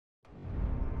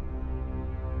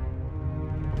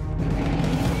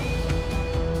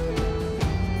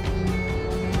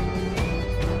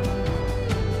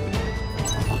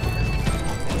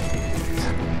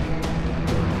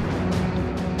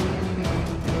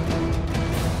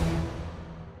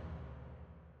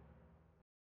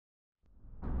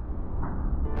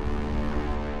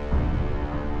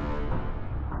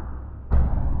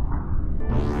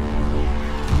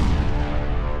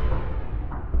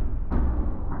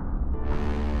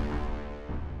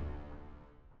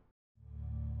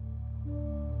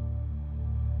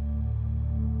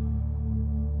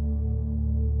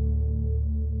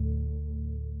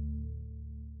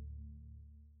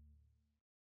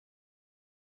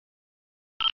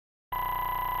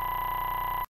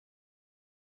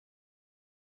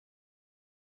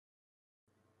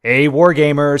Hey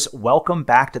Wargamers, welcome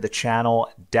back to the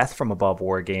channel, Death from Above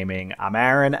Wargaming. I'm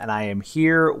Aaron and I am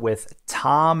here with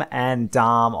Thom and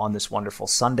Dom on this wonderful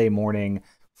Sunday morning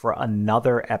for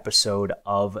another episode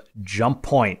of Jump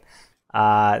Point,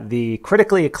 the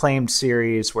critically acclaimed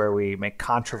series where we make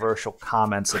controversial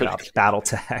comments about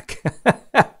BattleTech.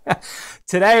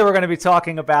 Today we're going to be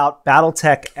talking about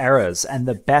BattleTech eras and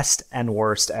the best and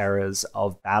worst eras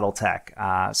of BattleTech.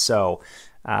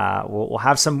 We'll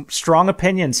have some strong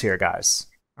opinions here, guys.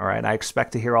 All right, I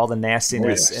expect to hear all the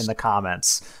nastiness in the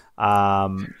comments.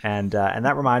 And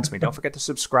that reminds me, don't forget to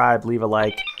subscribe, leave a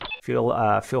like.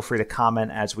 Feel free to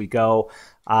comment as we go.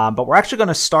 But we're actually going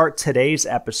to start today's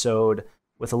episode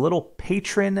with a little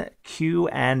patron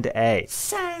Q&A.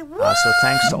 Say what? So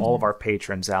thanks to all of our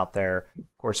patrons out there,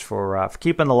 of course, for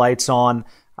keeping the lights on.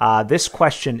 This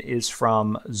question is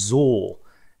from Zool,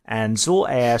 and Zool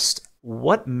asked,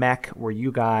 what mech were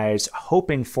you guys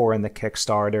hoping for in the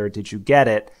Kickstarter? Did you get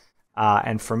it?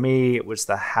 And for me, it was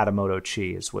the Hatamoto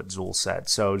Chi, is what Zool said.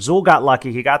 So Zool got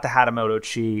lucky. He got the Hatamoto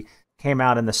Chi. Came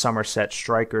out in the Somerset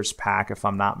Strikers pack, if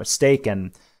I'm not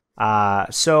mistaken.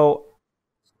 So,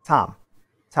 Thom,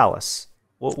 tell us,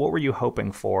 what were you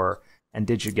hoping for, and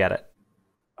did you get it?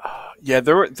 Yeah,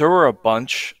 there were a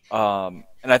bunch, and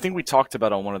I think we talked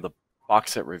about on one of the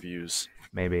box set reviews.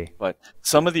 Maybe. But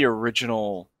some of the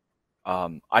original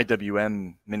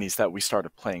IWM minis that we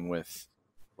started playing with,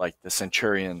 like the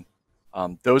Centurion,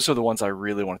 those are the ones I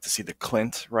really wanted to see. The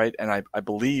Clint, right? And I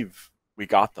believe we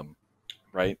got them,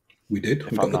 right? We did.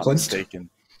 If We I'm got the not Clint. mistaken.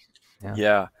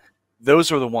 Yeah.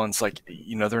 Those are the ones, like,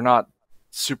 you know, they're not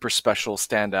super special,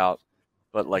 standout,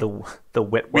 but like the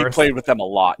Whitworth. we played with them a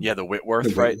lot. Yeah, the Whitworth,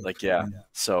 The right? Whitworth, Like, yeah. yeah.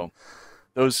 So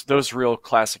those real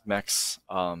classic mechs,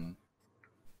 I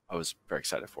was very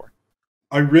excited for.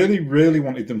 I really, really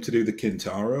wanted them to do the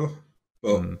Kintaro,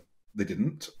 but they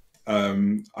didn't.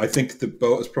 I think the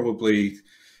boat has probably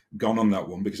gone on that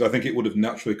one because I think it would have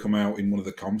naturally come out in one of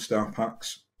the Comstar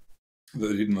packs that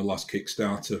they did in the last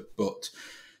Kickstarter, but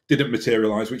didn't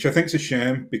materialise, which I think is a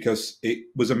shame because it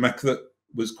was a mech that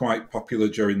was quite popular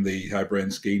during the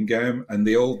Highbrain Scheme game, and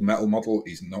the old metal model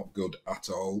is not good at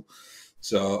all.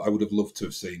 So I would have loved to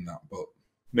have seen that, but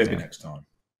maybe next time.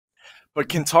 But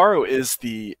Kintaro is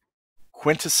the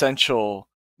quintessential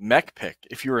mech pick,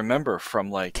 if you remember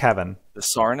from like Kevin, the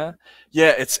Sarna.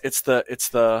 Yeah, it's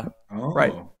the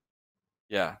right.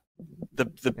 Yeah,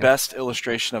 the best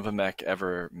illustration of a mech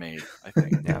ever made, I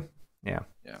think.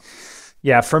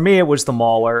 Yeah, for me, it was the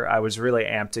Mauler. I was really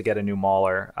amped to get a new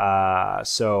Mauler.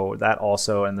 So that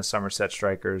also in the Somerset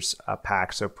Strikers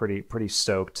pack. So pretty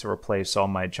stoked to replace all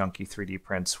my junky 3D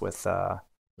prints with a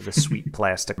sweet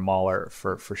plastic Mauler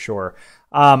for sure.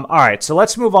 All right, so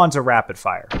let's move on to rapid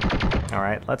fire. All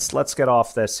right, let's get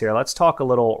off this here. Let's talk a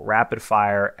little rapid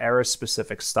fire,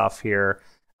 era-specific stuff here.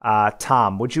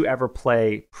 Thom, would you ever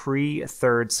play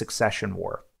pre-Third Succession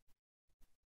War?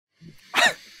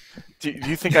 Do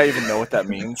you think I even know what that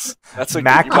means? That's like,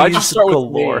 Mackey's why'd you start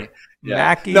galore. with me? Yeah.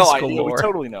 Mackey's no, galore. we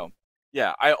totally know.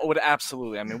 Yeah, I would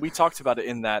absolutely. I mean, we talked about it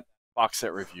in that box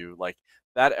set review. Like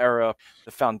that era,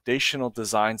 the foundational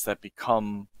designs that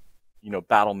become, you know,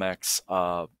 battle mechs.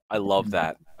 I love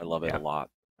that. I love it a lot.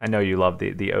 I know you love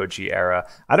the OG era.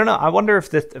 I don't know. I wonder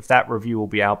if that review will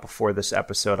be out before this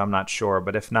episode. I'm not sure,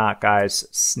 but if not, guys,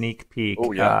 sneak peek,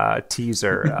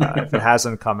 teaser. If it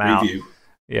hasn't come out, Review.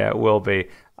 Yeah, it will be.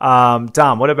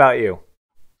 Dom, what about you?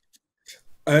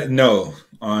 No,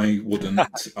 I wouldn't.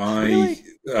 Really?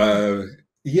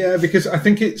 Yeah, because I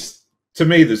think it's, to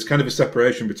me, there's kind of a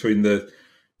separation between the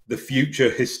future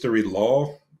history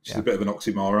lore, which is a bit of an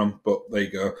oxymoron, but there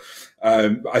you go.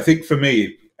 I think for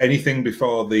me, anything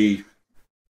before the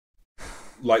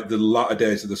latter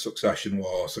days of the Succession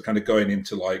War, so kind of going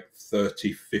into like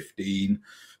 3015,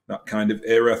 that kind of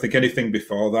era, I think anything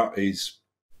before that is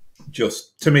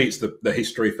just, to me, it's the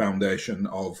history foundation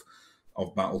of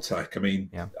BattleTech. I mean,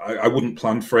 I wouldn't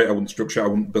plan for it, I wouldn't structure it, I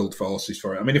wouldn't build forces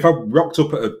for it. I mean, if I rocked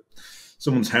up at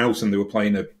someone's house and they were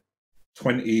playing a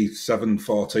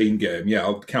 27-14 game, yeah,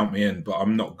 I'll count me in, but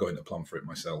I'm not going to plan for it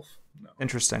myself. No.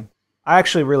 Interesting. I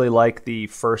actually really like the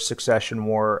first Succession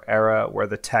War era where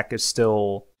the tech is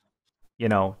still, you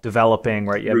know, developing,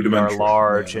 right? You have ER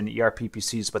large and ER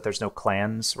PPCs, but there's no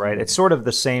clans, right? It's sort of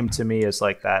the same to me as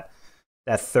like that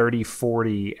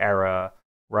 30-40 era,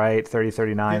 right?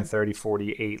 30-39,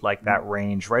 30-48, like that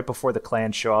range, right before the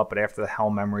clans show up, but after the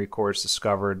Helm memory core is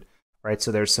discovered, right?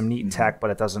 So there's some neat tech,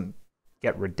 but it doesn't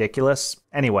get ridiculous.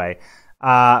 Anyway,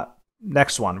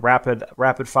 next one, rapid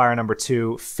fire number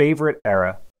 2, favorite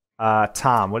era.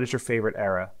 Thom, what is your favorite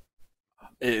era?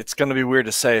 It's going to be weird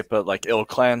to say, but like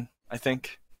ilClan, I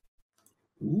think.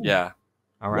 Ooh. Yeah.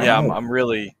 All right. Yeah, I'm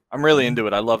really into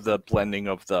it. I love the blending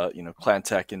of the clan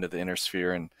tech into the inner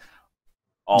sphere and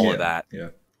all of that. Yeah,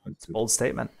 it's a bold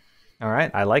statement. All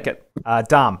right, I like it.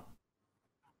 Dom.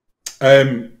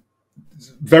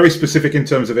 Very specific in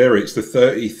terms of era. It's the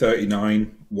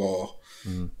 30-39 war.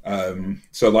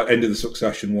 So like end of the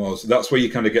succession wars. That's where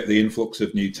you kind of get the influx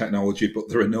of new technology, but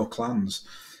there are no clans.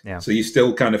 Yeah. So you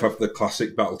still kind of have the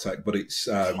classic BattleTech, but it's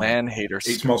clan haters.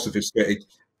 It's more sophisticated.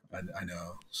 I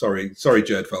know. Sorry,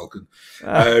 Jade Falcon.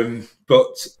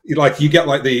 But like you get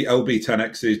like the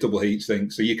LB10X's double heats thing,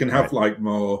 so you can have like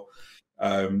more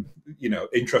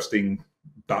interesting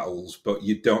battles, but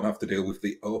you don't have to deal with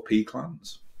the OP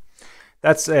clans.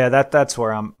 That's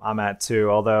where I'm at too.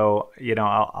 Although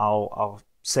I'll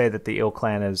say that the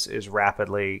ilClan is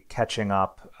rapidly catching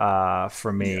up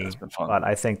for me. It's been fun. But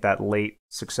I think that late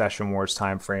Succession Wars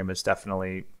time frame is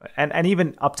definitely and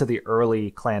even up to the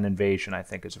early clan invasion I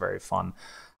think is very fun.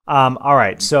 All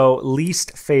right, so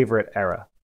least favorite era.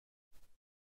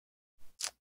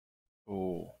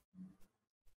 Ooh.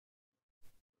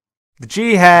 The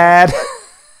Jihad.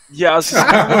 Yeah,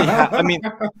 I mean,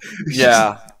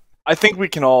 yeah. I think we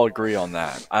can all agree on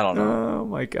that. I don't know. Oh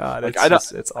my god, Like,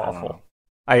 it's awful.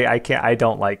 I can't. I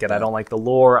don't like it. I don't like the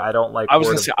lore. I don't like. I was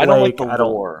going to say I don't like the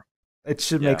lore. It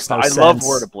should make no I sense. I love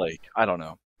Word of Blake. I don't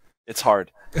know. It's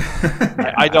hard.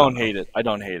 I don't hate it. I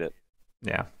don't hate it.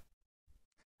 Yeah.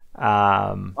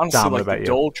 Honestly, Dom, like what about the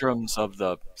doldrums of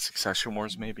the Succession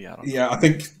Wars, maybe. I don't know. Yeah,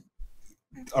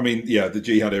 the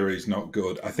Jihad era is not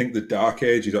good. I think the Dark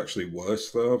Age is actually worse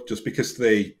though, just because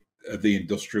the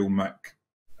industrial mech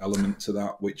element to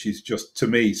that, which is just to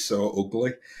me so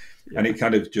ugly, and it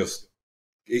kind of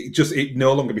it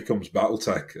no longer becomes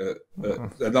BattleTech.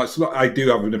 And that's I do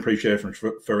have an appreciation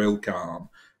for ilClan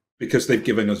because they've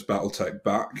given us BattleTech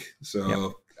back.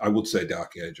 So I would say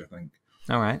Dark Age. I think.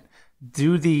 All right.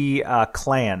 Do the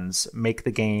clans make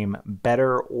the game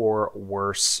better or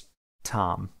worse,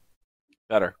 Thom?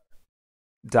 Better.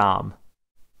 Dom.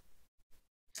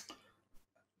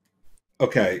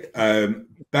 Okay,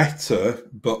 better,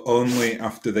 but only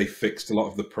after they fixed a lot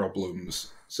of the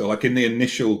problems. So, like in the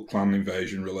initial clan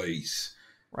invasion release,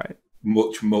 right?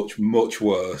 Much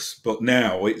worse. But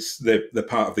now they're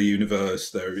part of the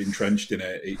universe. They're entrenched in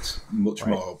it. It's much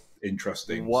more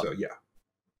interesting. So, yeah.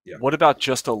 What about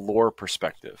just a lore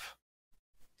perspective?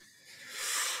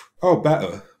 Oh,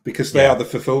 better. Because they are the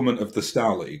fulfillment of the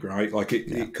Star League, right? Like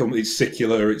it's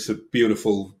secular. It's a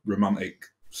beautiful, romantic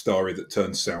story that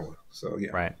turns sour. So yeah,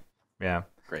 right, yeah,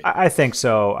 great. I think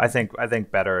so. I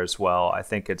think better as well. I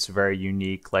think it's very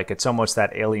unique. Like it's almost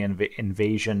that alien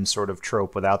invasion sort of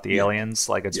trope without the aliens.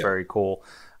 Like it's very cool.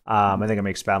 I think it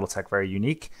makes BattleTech very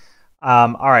unique.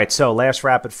 All right, so last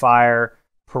rapid fire: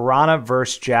 Piranha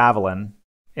versus Javelin,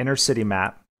 inner city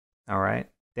map. All right,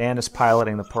 Dan is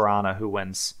piloting the Piranha. Who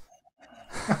wins?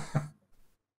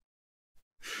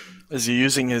 Is he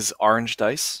using his orange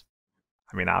dice?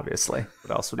 I mean, obviously.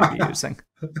 What else would he be using?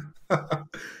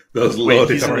 Those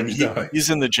loaded orange dice. He's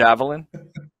in the Javelin?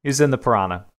 He's in the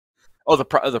Piranha. Oh, the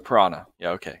Piranha. Yeah,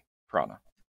 okay. Piranha.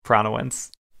 Piranha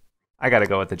wins. I got to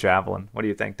go with the Javelin. What do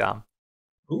you think, Dom?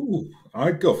 Ooh,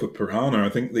 I'd go for Piranha. I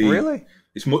think Really?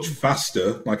 It's much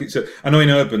faster. Like I know in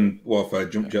urban warfare,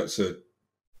 jump jets are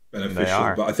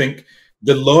beneficial, but I think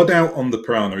the loadout on the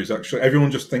Piranha is actually, everyone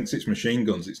just thinks it's machine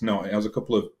guns. It's not. It has a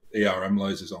couple of ERM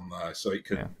lasers on there, so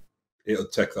it'll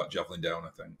take that Javelin down, I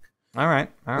think. All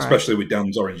right. Especially with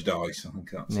Dan's orange dice. I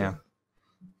think that's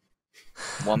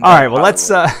All right, well,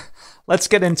 let's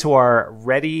get into our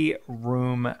Ready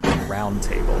Room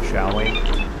Roundtable, shall we?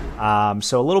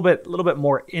 So a little bit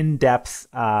more in-depth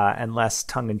and less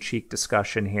tongue-in-cheek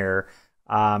discussion here.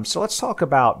 So let's talk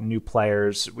about new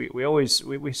players.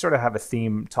 We sort of have a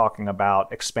theme talking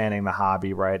about expanding the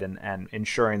hobby, right, and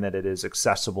ensuring that it is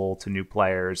accessible to new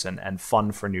players and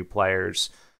fun for new players.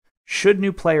 Should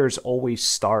new players always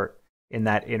start in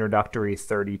that introductory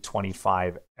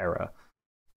 30-25 era?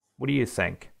 What do you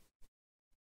think?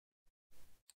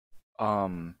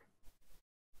 In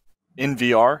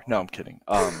VR? No, I'm kidding.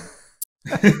 I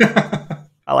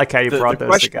like how you brought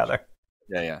those together.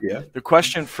 Yeah. The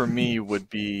question for me would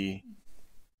be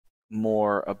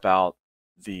more about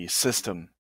the system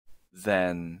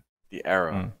than the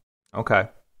era. Okay.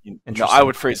 I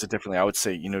would phrase it differently. I would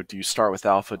say, do you start with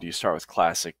Alpha? Do you start with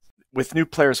Classic? With new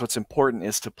players, what's important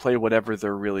is to play whatever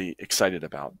they're really excited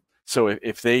about. So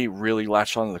if they really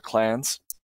latch on to the clans,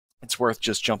 it's worth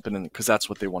just jumping in because that's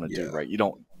what they want to do, right? You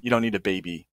don't need a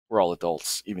baby. We're all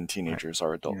adults. Even teenagers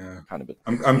are adult kind of.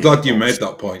 I'm glad you made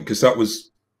that point because that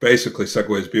was basically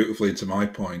segues beautifully into my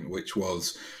point, which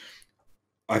was,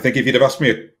 I think if you'd have asked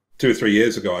me 2 or 3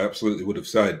 years ago, I absolutely would have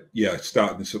said, yeah,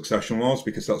 start the Succession Wars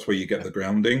because that's where you get the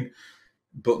grounding.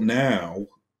 But now,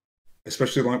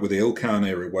 especially like with the ilClan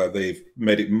era, where they've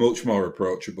made it much more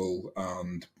approachable,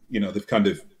 and they've kind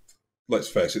of, let's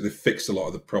face it, they've fixed a lot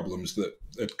of the problems that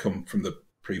had come from the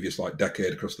previous like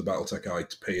decade across the BattleTech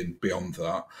IP and beyond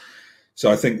that.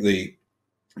 So I think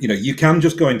you can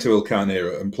just go into ilClan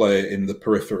era and play in the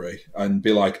periphery and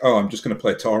be like, oh, I'm just going to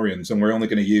play Taurians and we're only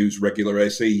going to use regular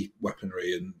AC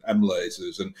weaponry and M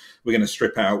lasers, and we're going to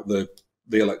strip out the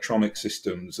electronic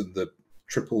systems and the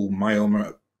triple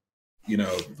myoma,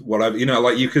 whatever,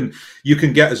 like you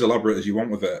can get as elaborate as you want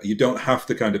with it. You don't have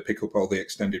to kind of pick up all the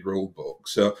extended rule book.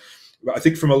 So I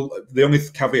think the only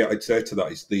caveat I'd say to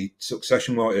that is the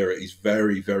Succession War era is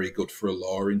very, very good for a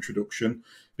lore introduction,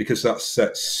 because that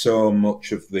sets so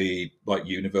much of the like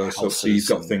universe up. So you've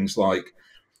got things like,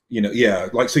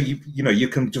 so you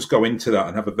can just go into that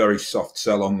and have a very soft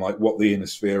sell on like what the inner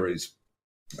sphere is,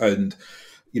 and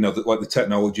the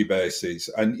technology bases.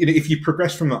 And if you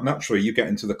progress from that naturally, you get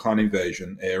into the clan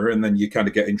invasion era, and then you kind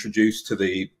of get introduced to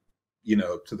the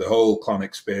whole clan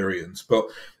experience. But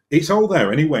it's all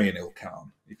there anyway in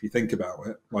ilClan, if you think about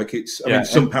it. Like I mean,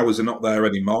 some powers are not there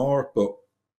anymore, but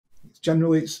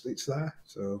generally it's there.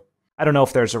 So I don't know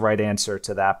if there's a right answer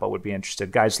to that, but would be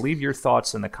interested. Guys, leave your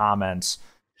thoughts in the comments.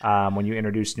 When you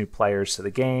introduce new players to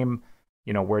the game,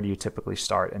 where do you typically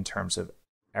start in terms of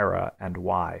era and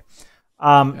why?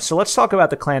 So let's talk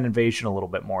about the clan invasion a little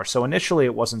bit more. So initially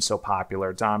it wasn't so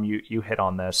popular. Thom, you hit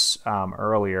on this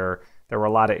earlier. There were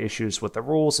a lot of issues with the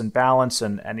rules and balance,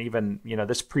 and even,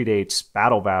 this predates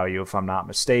Battle Value, if I'm not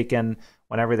mistaken,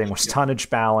 when everything was tonnage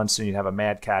balance and you'd have a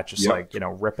Mad Cat just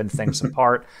ripping things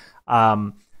apart.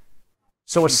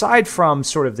 So aside from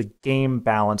sort of the game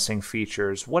balancing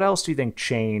features, what else do you think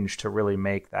changed to really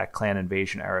make that clan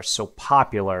invasion era so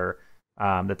popular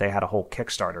that they had a whole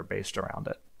Kickstarter based around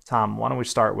it? Thom, why don't we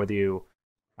start with you?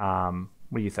 What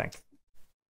do you think?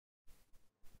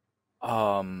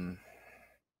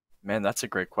 Man, that's a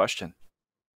great question.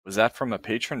 Was that from a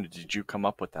patron, or did you come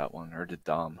up with that one, or did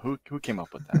Dom? Who came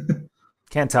up with that?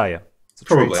 Can't tell you. It's a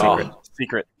Probably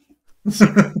secret.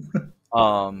 Secret.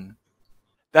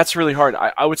 That's really hard.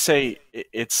 I would say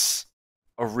it's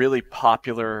a really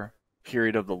popular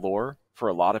period of the lore for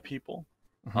a lot of people.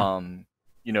 Mm-hmm.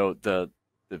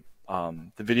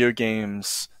 The video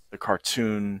games, the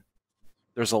cartoon,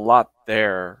 there's a lot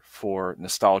there for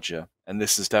nostalgia, and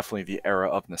this is definitely the era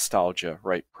of nostalgia,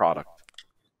 right? Product.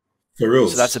 For real.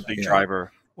 So that's a big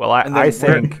driver. Well, I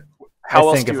think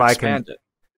if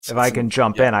I can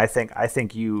jump in, I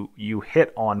think you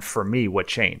hit on, for me, what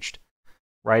changed.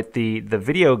 Right? The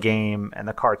video game and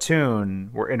the cartoon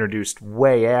were introduced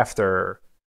way after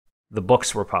the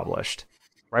books were published.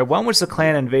 Right? When was the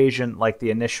clan invasion, like the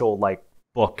initial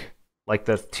book, like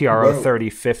the TRO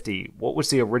 3050? What was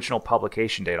the original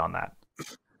publication date on that?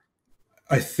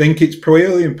 I think it's probably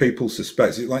early in people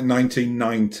suspect. It's like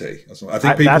 1990 or something. I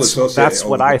think people associate it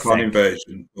with the clan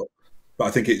invasion, but I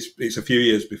think it's a few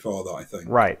years before that, I think.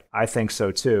 Right. I think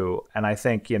so too. And I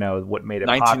think, what made it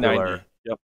popular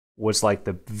was like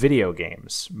the video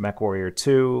games, MechWarrior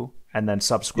 2, and then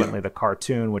subsequently the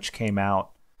cartoon, which came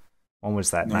out, when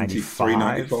was that? 93,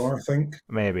 94, I think.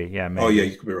 Maybe, yeah. Maybe. Oh yeah,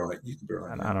 you could be right.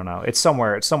 I don't know. It's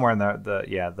somewhere in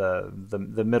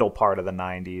the middle part of the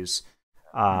 90s.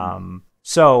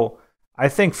 So I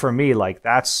think for me,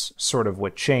 that's sort of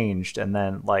what changed, and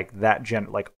then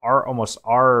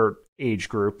our age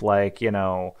group,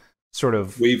 sort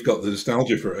of, we've got the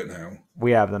nostalgia for it now.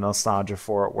 We have the nostalgia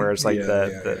for it, whereas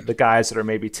the guys that are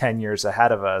maybe 10 years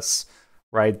ahead of us,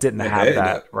 right, didn't have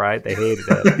that, right? They hated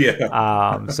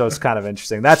it. So it's kind of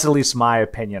interesting. That's at least my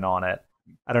opinion on it.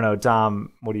 I don't know,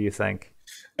 Dom, what do you think?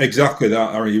 Exactly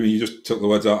that, Aaron. You just took the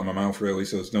words out of my mouth, really,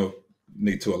 so there's no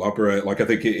need to elaborate. I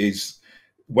think it is,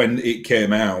 when it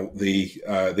came out,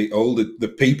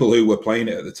 the people who were playing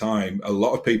it at the time, a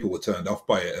lot of people were turned off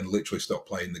by it and literally stopped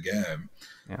playing the game.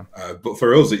 Yeah. But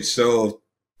for us, it's so,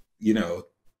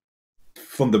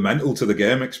 fundamental to the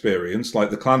game experience.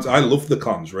 Like the clans, I love the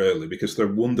clans really because they're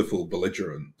wonderful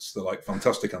belligerents. They're like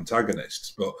fantastic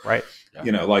antagonists, but right,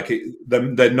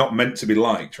 they're not meant to be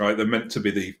liked, right? They're meant to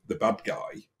be the bad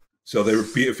guy. So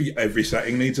every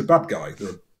setting needs a bad guy. They're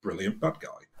a brilliant bad guy.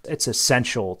 It's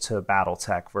essential to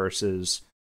BattleTech versus,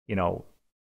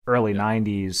 early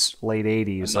 90s, late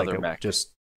 80s.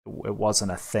 It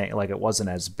wasn't a thing. It wasn't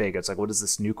as big. It's what is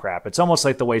this new crap? It's almost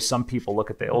like the way some people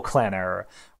look at the ilClan era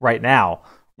right now,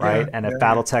 right? And if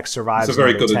BattleTech survives it's a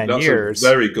very another good, 10 that's years, a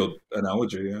very good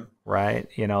analogy, yeah. Right?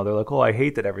 You know, they're like, oh, I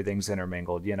hate that everything's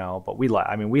intermingled, you know, but we like,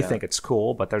 I mean, we think it's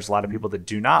cool, but there's a lot of people that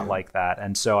do not like that.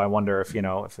 And so I wonder if, you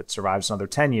know, if it survives another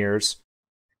 10 years,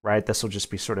 right, this will just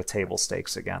be sort of table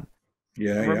stakes again.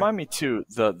 Yeah. Remind me too,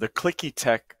 the clicky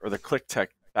tech or the click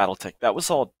tech BattleTech, that was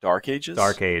all Dark Ages?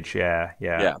 Dark Age, yeah.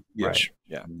 Right.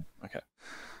 Okay.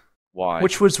 Why?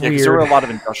 Which was weird. There were a lot of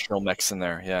industrial mechs in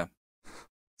there,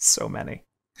 So many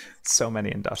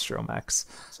industrial mechs.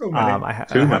 So many. I have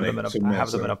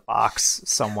them in a box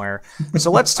somewhere.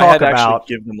 So let's talk I had about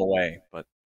actually give them away, but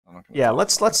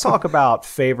let's talk about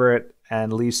favorite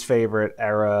and least favorite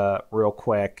era real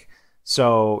quick.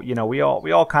 So, you know, we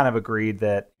all kind of agreed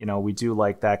that, you know, we do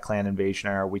like that clan invasion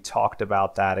era. We talked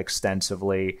about that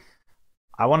extensively.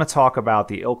 I want to talk about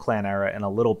the ilClan era in a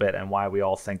little bit and why we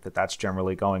all think that that's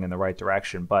generally going in the right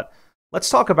direction. But let's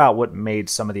talk about what made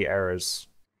some of the eras,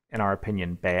 in our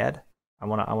opinion, bad. I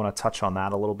want to touch on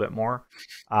that a little bit more.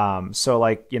 So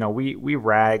like, you know, we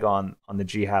rag on the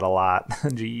Jihad a lot.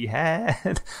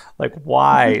 Jihad, like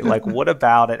why? Like what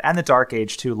about it? And the Dark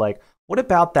Age too. Like what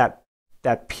about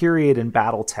that period in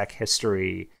BattleTech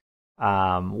history?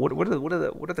 What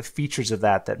are the features of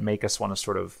that make us want to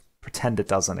sort of pretend it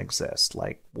doesn't exist?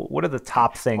 Like what are the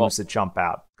top things that jump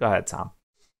out? Go ahead, Thom.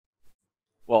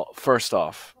 Well, first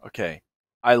off, okay,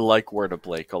 I like Word of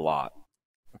Blake a lot.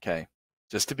 Okay,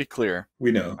 just to be clear,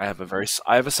 we know I have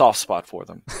a soft spot for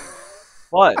them.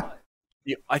 But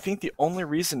I think the only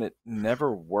reason it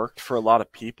never worked for a lot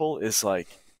of people is like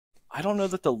I don't know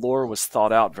that the lore was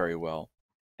thought out very well,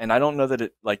 and I don't know that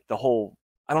it I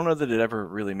don't know that it ever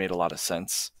really made a lot of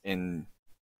sense in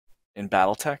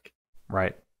BattleTech.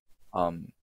 Right.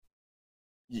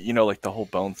 You know, like the whole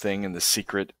bone thing and the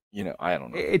secret. You know, I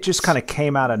don't know. It just kind of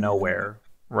came out of nowhere,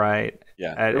 right?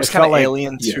 Yeah, it was kind of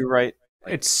alien too, right?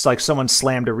 It's like someone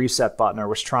slammed a reset button or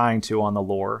was trying to on the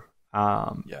lore.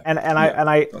 I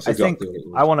think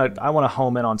I want to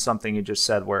home in on something you just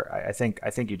said where I think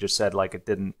you just said like it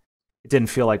didn't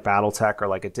feel like BattleTech or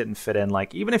like it didn't fit in.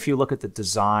 Like even if you look at the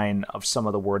design of some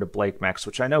of the Word of Blake mechs,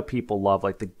 which I know people love,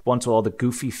 like the ones with all the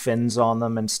goofy fins on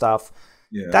them and stuff,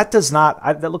 that does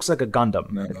not. That looks like a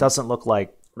Gundam. It doesn't look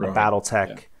like a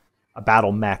BattleTech, a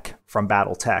battle mech from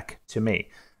BattleTech to me.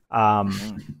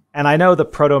 And I know the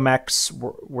proto mechs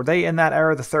were they in that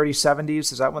era, the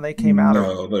 3070s? Is that when they came out?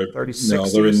 No, they're 3060s? No,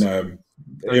 they're in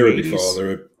era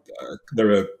before.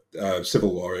 They're a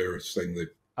Civil War era thing.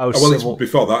 It's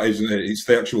before that, isn't it? It's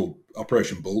the actual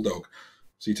Operation Bulldog.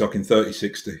 So you're talking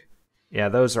 3060. Yeah,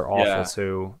 those are awful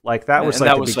too. Like that was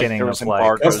like the beginning of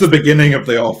like that's the beginning of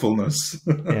the awfulness.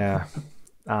 Yeah.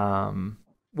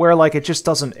 Where like it just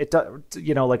doesn't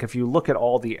you know, like if you look at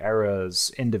all the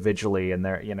eras individually and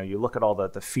there, you know, you look at all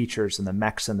the features and the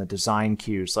mechs and the design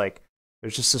cues, like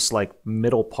there's just this like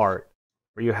middle part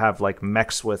where you have like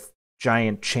mechs with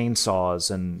giant chainsaws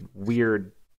and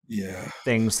weird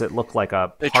things that look like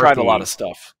a They tried a lot of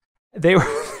stuff. They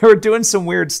were doing some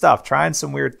weird stuff, trying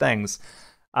some weird things.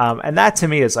 And that to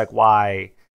me is like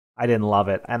why I didn't love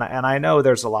it. And I know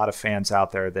there's a lot of fans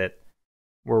out there that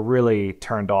were really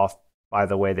turned off by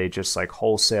the way they just like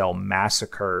wholesale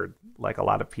massacred like a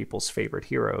lot of people's favorite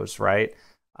heroes, right?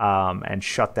 And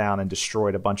shut down and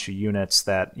destroyed a bunch of units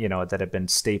that, you know, that have been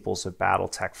staples of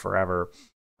BattleTech forever.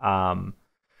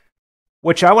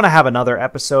 Which I want to have another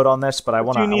episode on this, but I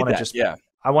want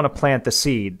to plant the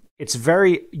seed.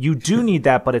 You do need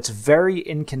that, but it's very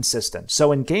inconsistent.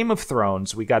 So in Game of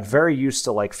Thrones, we got very used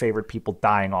to like favorite people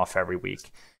dying off every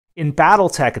week. In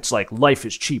BattleTech, it's like life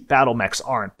is cheap, battle mechs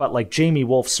aren't. But like Jamie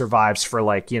Wolf survives for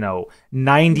like, you know,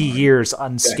 90 years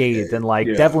unscathed, and like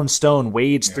Devlin Stone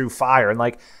wades through fire, and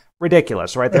like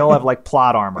ridiculous, right? They all have like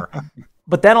plot armor,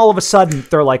 but then all of a sudden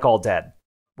they're like all dead,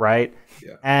 right?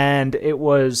 Yeah. And it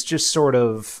was just sort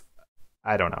of,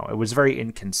 I don't know, it was very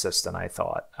inconsistent, I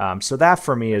thought. So that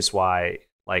for me is why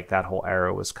like that whole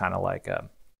era was kind of like a,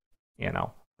 you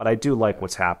know. But I do like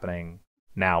what's happening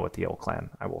now with the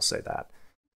ilClan. I will say that.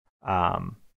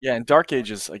 Yeah, and Dark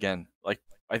Ages again. Like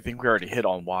I think we already hit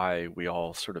on why we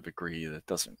all sort of agree that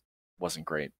wasn't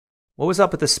great. What was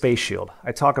up with the space shield?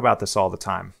 I talk about this all the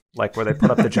time, like where they put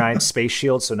up the giant space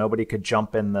shield so nobody could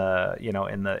jump in the, you know,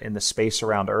 in the space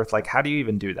around Earth. Like, how do you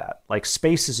even do that? Like,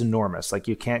 space is enormous. Like,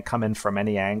 you can't come in from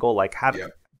any angle. Like, how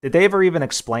did they ever even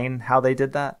explain how they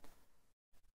did that?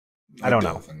 I don't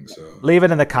know. Think so. Leave it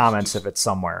in the comments if it's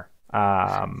somewhere.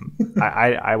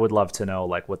 I would love to know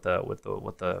like what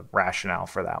the rationale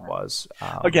for that was.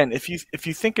 Again, if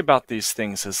you think about these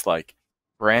things as like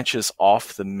branches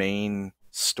off the main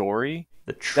story,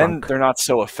 then they're not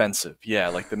so offensive. Yeah,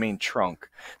 like the main trunk.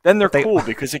 Then they're cool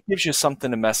because it gives you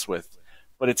something to mess with.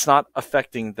 but it's not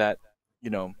affecting that,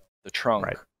 the trunk.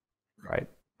 Right.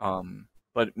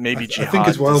 But maybe I think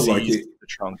as well, like the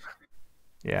trunk.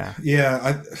 Yeah.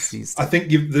 I think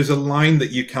there's a line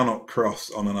that you cannot cross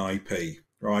on an IP,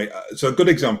 right? So a good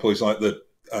example is like the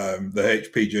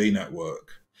HPG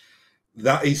network.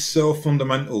 That is so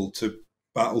fundamental to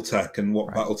BattleTech and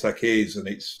what BattleTech is,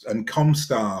 and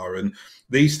Comstar, and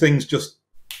these things just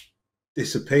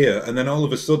disappear, and then all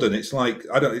of a sudden it's like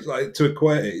to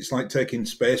equate it, it's like taking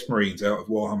Space Marines out of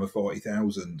Warhammer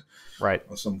 40,000, right,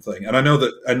 or something. And I know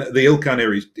that, and the ilClan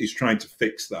era is trying to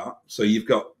fix that. So you've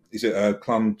got, is it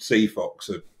Clan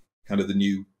Seafox, kind of the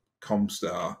new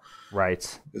Comstar?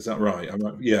 Right. Is that right?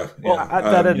 Yeah. Well,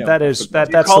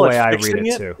 that's the way I read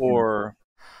it too. Or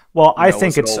well, I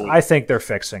think they're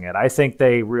fixing it. I think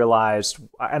they realized,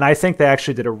 and I think they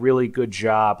actually did a really good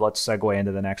job. Let's segue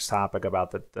into the next topic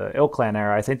about the ilClan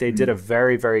era. I think they did a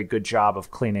very, very good job of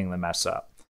cleaning the mess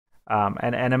up.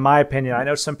 And in my opinion, I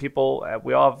know some people,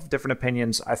 we all have different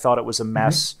opinions. I thought it was a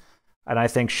mess. And I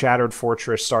think Shattered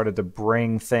Fortress started to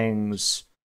bring things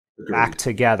back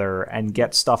together and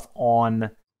get stuff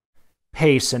on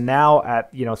pace. And now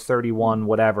at 31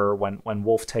 whatever, when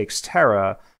Wolf takes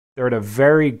Terra, they're at a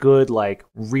very good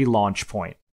relaunch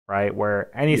point, right,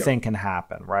 where anything can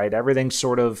happen, right? Everything's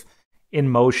sort of in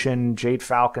motion. Jade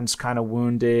Falcon's kind of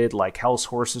wounded, Hell's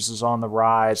Horses is on the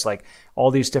rise,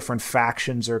 all these different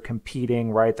factions are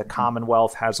competing, right? The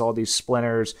Commonwealth has all these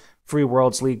splinters. Free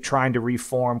Worlds League trying to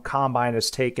reform. Combine has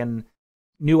taken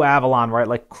New Avalon,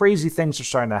 right? Crazy things are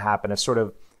starting to happen. It's sort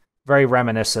of very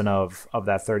reminiscent of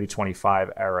that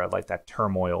 3025 era, that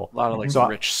turmoil. A lot of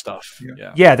rich stuff.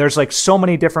 Yeah, there's so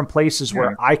many different places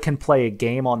where I can play a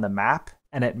game on the map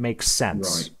and it makes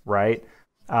sense, right?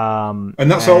 And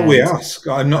that's all we ask.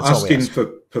 I'm not asking for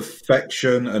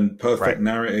perfection and perfect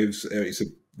narratives.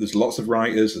 There's lots of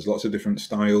writers, there's lots of different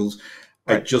styles.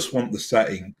 I just want the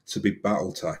setting to be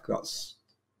BattleTech. That's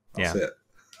it.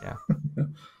 Yeah.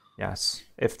 Yes.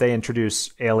 If they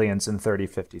introduce aliens in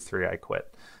 3053, I quit.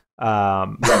 New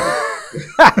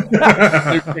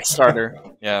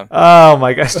Kickstarter. Yeah. Oh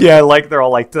my gosh. Yeah, they're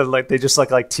all they just look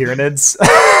like Tyranids.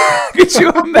 Could you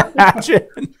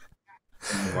imagine?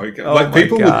 Oh my god!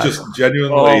 People would just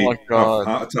genuinely have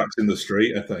heart attacks in the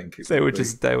street. I think they would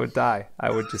die. I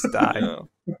would just die.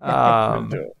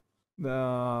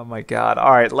 Oh my god!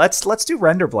 All right, let's do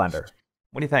Render Blender.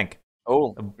 What do you think?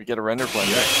 Oh, we get a Render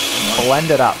Blender.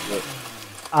 Blend it up.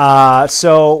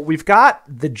 So we've got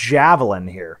the Javelin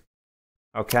here.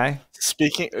 Okay.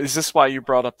 Is this why you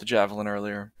brought up the Javelin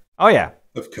earlier? Oh yeah,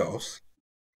 of course.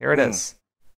 Here it is.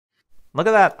 Look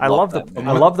at that. I love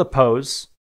the pose.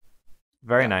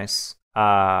 Very nice.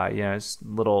 His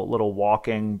little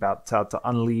walking, about to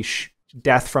unleash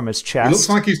death from his chest. He looks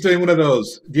like he's doing one of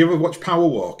those. Do you ever watch Power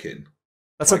Walking?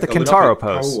 That's like the Kintaro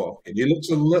pose. Power walking. He looks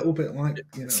a little bit like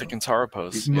it's the Kintaro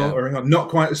pose. He's motoring on, not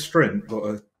quite a sprint, but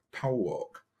a power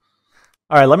walk.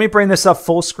 All right, let me bring this up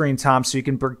full screen, Tom, so you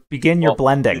can begin your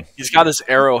blending. He's got his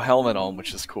arrow helmet on,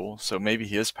 which is cool. So maybe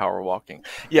he is power walking.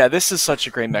 Yeah, this is such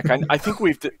a great mech. I think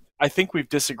we've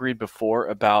disagreed before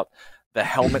about the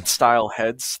helmet style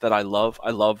heads that I love.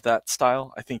 I love that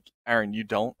style. I think Aaron, you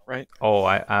don't, right? Oh,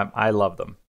 I love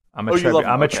them. I'm a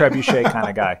trebuchet kind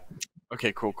of guy.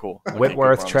 Okay, cool.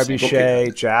 Whitworth,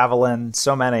 trebuchet, Javelin,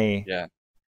 so many. Yeah,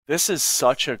 this is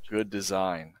such a good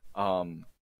design.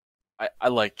 I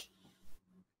like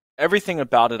everything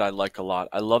about it. I like a lot.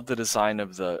 I love the design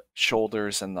of the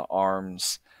shoulders and the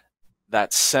arms.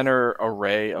 That center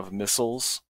array of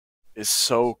missiles is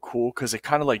so cool because it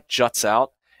kind of juts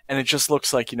out. And it just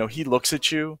looks like, he looks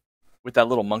at you with that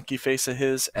little monkey face of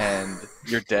his and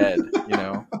you're dead,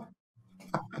 Yeah,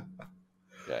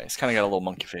 he's kind of got a little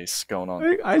monkey face going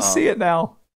on. I see it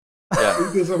now.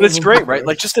 Yeah. But it's great, right?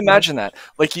 Just imagine that.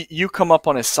 You come up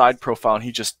on his side profile and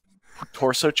he just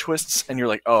torso twists and you're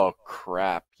like, oh,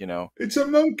 crap, It's a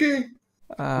monkey.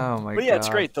 Oh, my God. But yeah, it's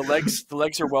great. The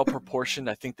legs are well proportioned.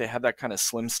 I think they have that kind of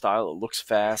slim style. It looks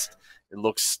fast. It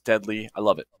looks deadly. I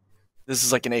love it. This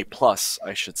is like an A+,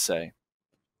 I should say.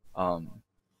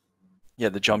 Yeah,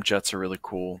 the jump jets are really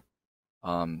cool.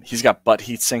 He's got butt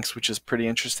heat sinks, which is pretty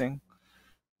interesting.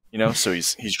 So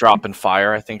he's dropping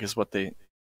fire, I think is what they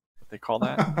call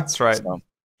that. That's right. So,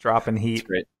 dropping heat. It's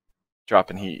great.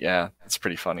 Dropping heat, yeah. It's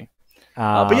pretty funny.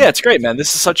 But yeah, it's great, man.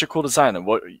 This is such a cool design. And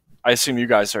I assume you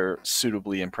guys are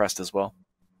suitably impressed as well.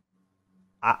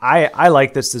 I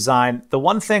like this design. The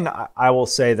one thing I will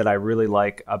say that I really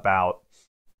like about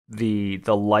the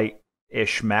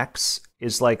light-ish mechs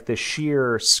is the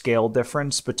sheer scale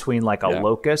difference between a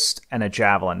Locust and a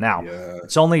Javelin. Now,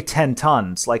 it's only 10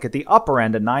 tons. At the upper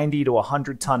end, a 90 to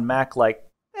 100 ton mech,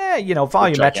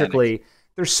 volumetrically,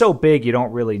 they're so big you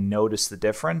don't really notice the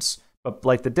difference. But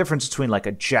like the difference between like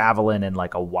a Javelin and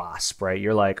like a Wasp, right?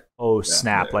 You're like, oh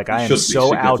snap! Yeah. Like I am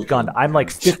so outgunned. I'm like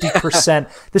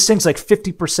 50%. This thing's like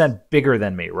 50% bigger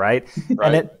than me, right?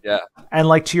 Right. And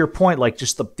like to your point, like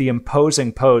just the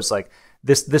imposing pose, like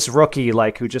this rookie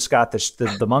like who just got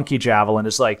the monkey javelin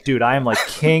is like, dude, I am like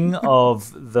king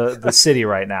of the city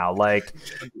right now. Like,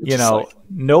 you know, like,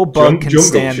 no bug can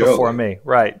stand before me.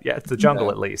 Right? Yeah, it's the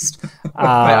jungle at least.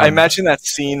 I imagine that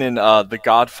scene in The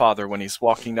Godfather when he's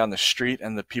walking down the street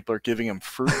and the people are giving him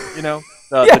fruit. You know,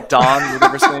 the Don,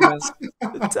 whatever his name is.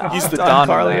 He's the Don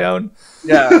Corleone.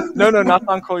 Yeah, no, not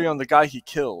Don Corleone. The guy he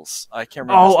kills. I can't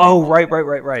remember. Oh,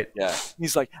 right. Yeah,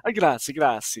 he's like,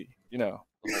 grazie. You know.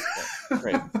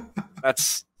 Great.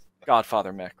 That's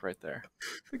Godfather mech right there.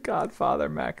 The Godfather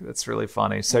mech. That's really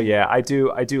funny. So yeah, I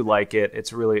do like it.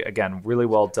 It's really, again, really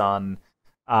well done.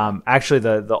 Actually,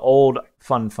 the old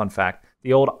fun fact,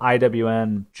 the old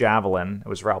IWN Javelin, it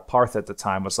was Ralph Parth at the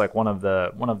time, was like one of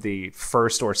the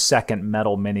first or second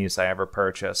metal minis I ever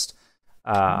purchased.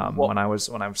 When I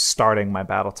was starting my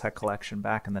BattleTech collection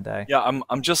back in the day. Yeah,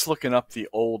 I'm just looking up the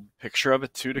old picture of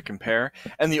it too to compare,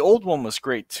 and the old one was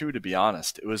great too. To be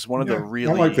honest, it was one of the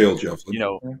really, I like the old Javelin. You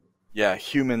know,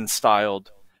 human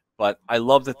styled. But I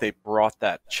love that they brought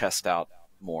that chest out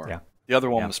more. Yeah. The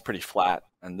other one was pretty flat,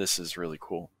 and this is really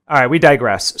cool. All right, we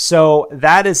digress. So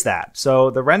that is that. So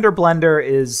the render blender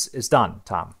is done,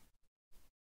 Thom.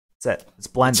 That's it. It's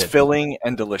blended. It's filling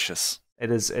and delicious.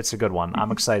 It's a good one.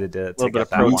 I'm excited to get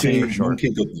that one for sure.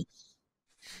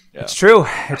 Yeah. It's true.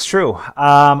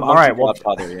 All right. Well,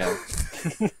 yeah.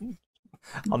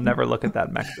 I'll never look at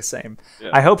that mech the same.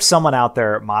 Yeah. I hope someone out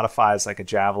there modifies like a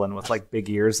Javelin with like big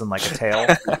ears and like a tail,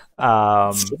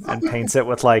 and paints it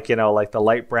with like, you know, like the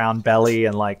light brown belly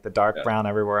and like the dark brown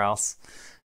everywhere else.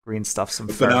 Green stuff, some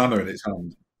banana in its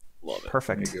hand. Love it.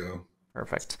 Perfect. There you go.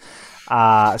 Perfect.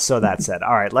 So that's it.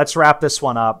 All right, let's wrap this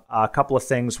one up. A couple of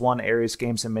things. One, Aries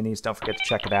Games and Minis. Don't forget to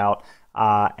check it out.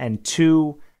 And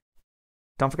two,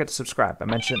 don't forget to subscribe. I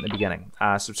mentioned it in the beginning.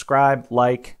 Subscribe,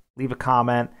 like, leave a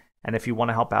comment. And if you want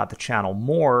to help out the channel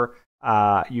more,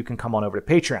 you can come on over to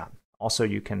Patreon. Also,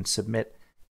 you can submit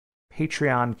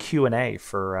Patreon Q&A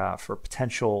for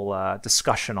potential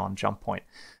discussion on Jump Point.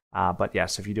 But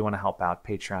yes, if you do want to help out,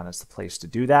 Patreon is the place to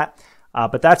do that.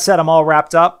 But that said, I'm all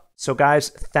wrapped up. So guys,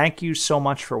 thank you so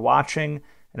much for watching.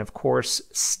 And of course,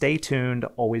 stay tuned.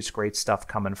 Always great stuff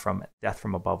coming from Death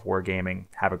from Above Wargaming.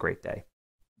 Have a great day.